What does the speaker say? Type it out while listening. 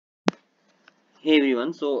Hey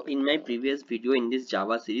everyone, so in my previous video in this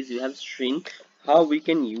Java series we have seen how we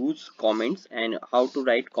can use comments and how to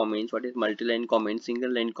write comments, what is multi-line comment,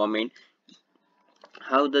 single line comment,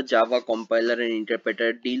 how the Java compiler and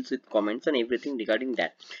interpreter deals with comments and everything regarding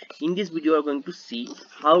that. In this video we are going to see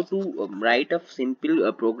how to write a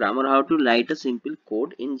simple program or how to write a simple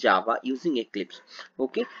code in Java using Eclipse.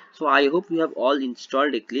 Okay, so I hope you have all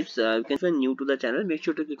installed Eclipse. If you are new to the channel, make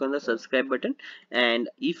sure to click on the subscribe button, and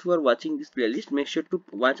if you are watching this playlist, make sure to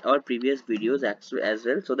watch our previous videos as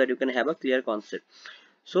well so that you can have a clear concept.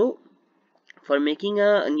 So for making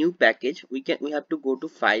a new package, we have to go to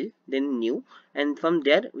file, then new, and from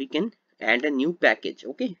there we can add a new package.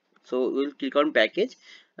 Okay, so we'll click on package,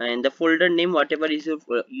 and the folder name, whatever is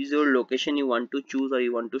your location you want to choose, or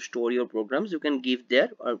you want to store your programs, you can give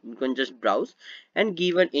there, or you can just browse and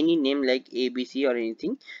give any name like ABC or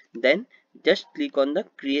anything. Then just click on the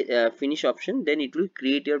create finish option, then it will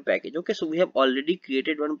create your package. Okay, so we have already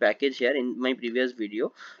created one package here in my previous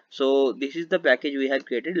video. So this is the package we have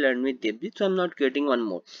created, learn with Devjit. So I'm not creating one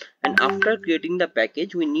more. And after creating the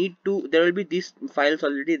package, we need to, there will be these files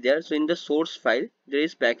already there. So in the source file there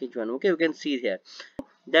is package one. Okay, you can see here.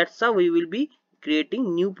 That's how we will be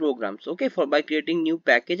creating new programs. Okay, for by creating new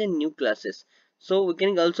package and new classes. So we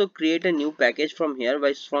can also create a new package from here.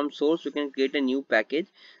 By from source we can create a new package.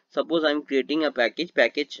 Suppose I'm creating a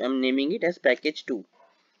package, I'm naming it as package 2.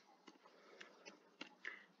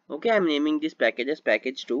 Okay, I'm naming this package as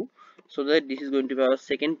package 2, so that this is going to be our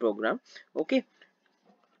second program. Okay,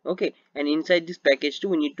 and inside this package 2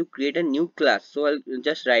 we need to create a new class. So I'll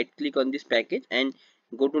just right click on this package and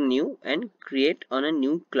go to new and create on a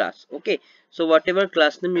new class. Okay, so whatever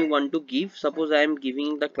class name you want to give, suppose I am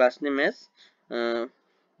giving the class name as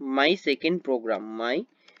my second program. My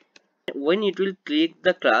When it will create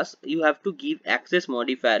the class, you have to give access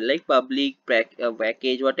modifier like public,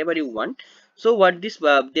 package, whatever you want. So what this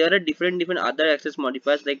there are different other access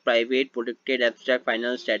modifiers like private, protected, abstract,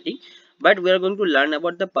 final, static, but we are going to learn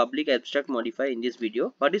about the public abstract modifier in this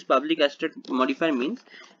video. What is public abstract modifier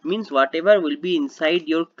means whatever will be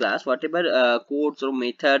inside your class, whatever codes or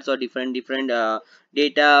methods or different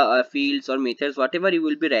data fields or methods, whatever you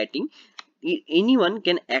will be writing, anyone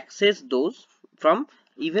can access those from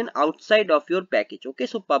even outside of your package. Okay,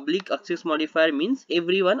 so public access modifier means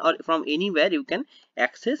everyone or from anywhere you can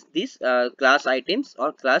access these class items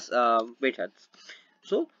or class methods.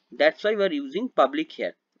 So that's why we are using public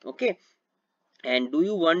here. Okay, and do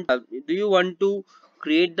you want to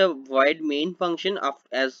create the void main function of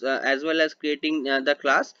as well as creating the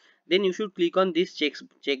class? Then you should click on this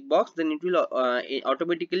checkbox, then it will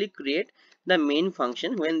automatically create the main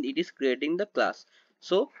function when it is creating the class.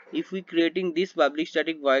 So if we creating this public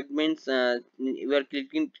static void means we are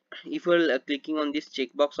clicking, if we are clicking on this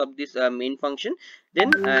checkbox of this main function,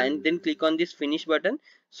 then and then click on this finish button,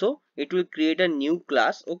 so it will create a new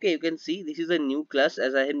class. Okay, you can see this is a new class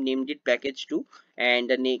as I have named it package 2, and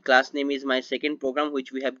the class name is my second program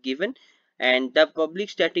which we have given, and the public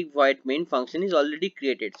static void main function is already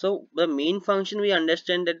created. So the main function, we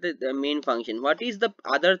understand that the main function, what is the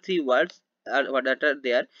other three words what that are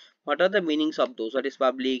there, what are the meanings of those, what is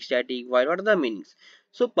public, static, void, what are the meanings?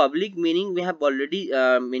 So public meaning we have already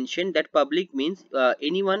mentioned that public means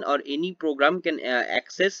anyone or any program can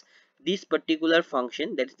access this particular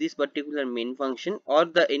function, that's this particular main function, or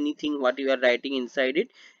the anything what you are writing inside it.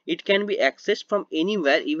 It can be accessed from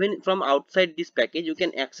anywhere, even from outside this package. You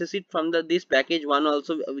can access it from the this package one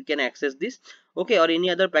also, we can access this. Okay, or any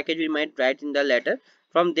other package we might write in the later,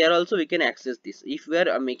 from there also we can access this if we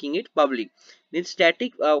are making it public. Then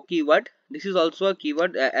static keyword, this is also a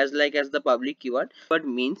keyword as like as the public keyword, but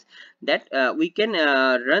means that we can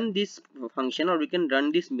run this function or we can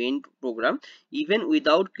run this main program even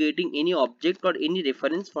without creating any object or any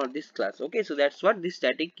reference for this class. Okay, so that's what this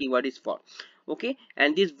static keyword is for. Okay,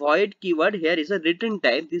 and this void keyword here is a return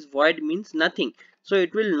type. This void means nothing, so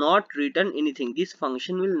it will not return anything. This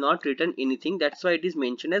function will not return anything, that's why it is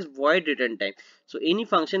mentioned as void return type. So any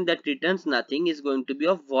function that returns nothing is going to be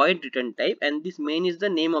of void return type, and this main is the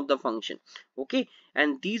name of the function. Okay,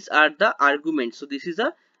 and these are the arguments. So this is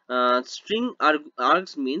a string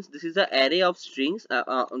args means this is the array of strings.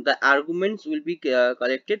 The arguments will be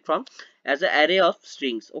collected from as an array of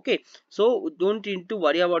strings. Okay, so don't need to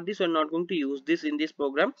worry about this. We're not going to use this in this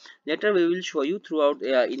program. Later we will show you throughout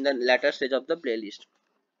in the later stage of the playlist.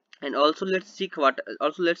 And also let's check what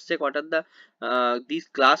are the these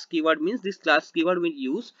class keyword means. This class keyword we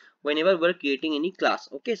use whenever we're creating any class.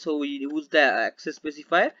 Okay, so we use the access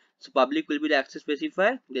specifier. So public will be the access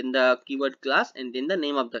specifier, then the keyword class, and then the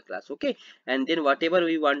name of the class. Okay, and then whatever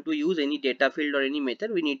we want to use, any data field or any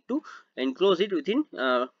method, we need to enclose it within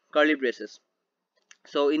curly braces.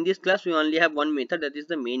 So in this class we only have one method, that is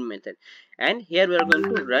the main method, and here we are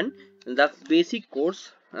going to run the basic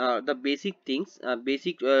course, the basic things,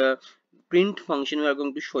 basic print function we are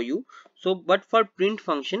going to show you. So but for print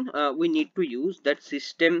function we need to use that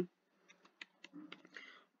system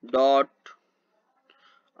dot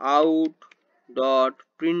out dot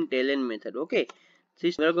println method. Okay,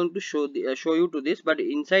 since we are going to show you to this, but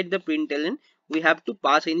inside the println we have to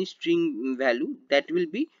pass any string value that will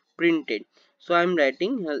be printed. So I am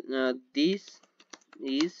writing this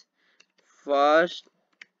is first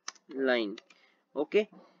line. Okay,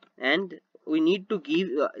 and we need to give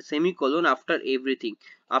semicolon after everything.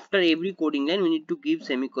 After every coding line we need to give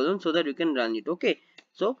semicolon so that you can run it. Okay,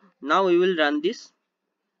 so now we will run this.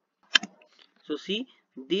 So see,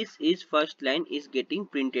 this is first line is getting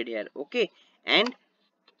printed here. Okay, and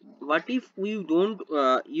what if we don't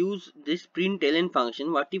use this println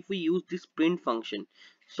function? What if we use this print function?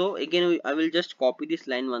 So again I will just copy this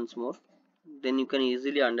line once more, then you can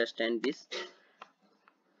easily understand this.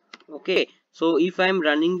 Okay, so if I am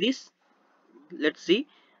running this, let's see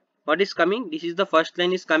what is coming. This is the first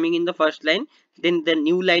line is coming in the first line, then the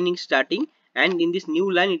new line is starting, and in this new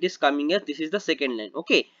line it is coming as this is the second line.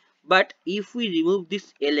 Okay, but if we remove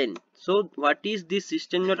this ln, so what is this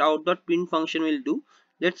system.out.print function will do?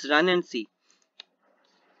 Let's run and see.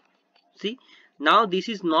 See, now this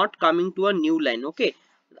is not coming to a new line. Okay,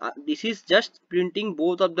 this is just printing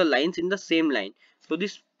both of the lines in the same line. So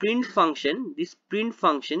this print function,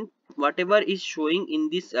 whatever is showing in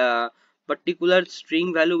this particular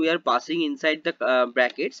string value we are passing inside the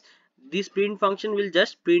brackets, this print function will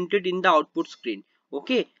just print it in the output screen.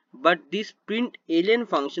 Okay, but this print alien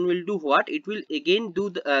function will do what? It will again do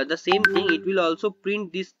the same thing. It will also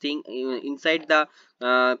print this thing inside the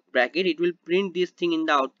bracket. It will print this thing in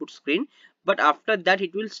the output screen, but after that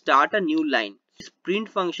it will start a new line. This print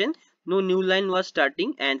function, no new line was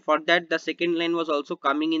starting, and for that the second line was also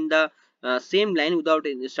coming in the same line without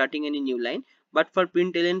starting any new line. But for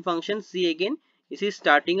println function, see again, this is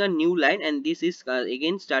starting a new line, and this is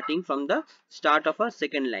again starting from the start of a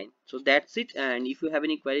second line. So that's it, and if you have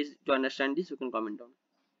any queries to understand this, you can comment down.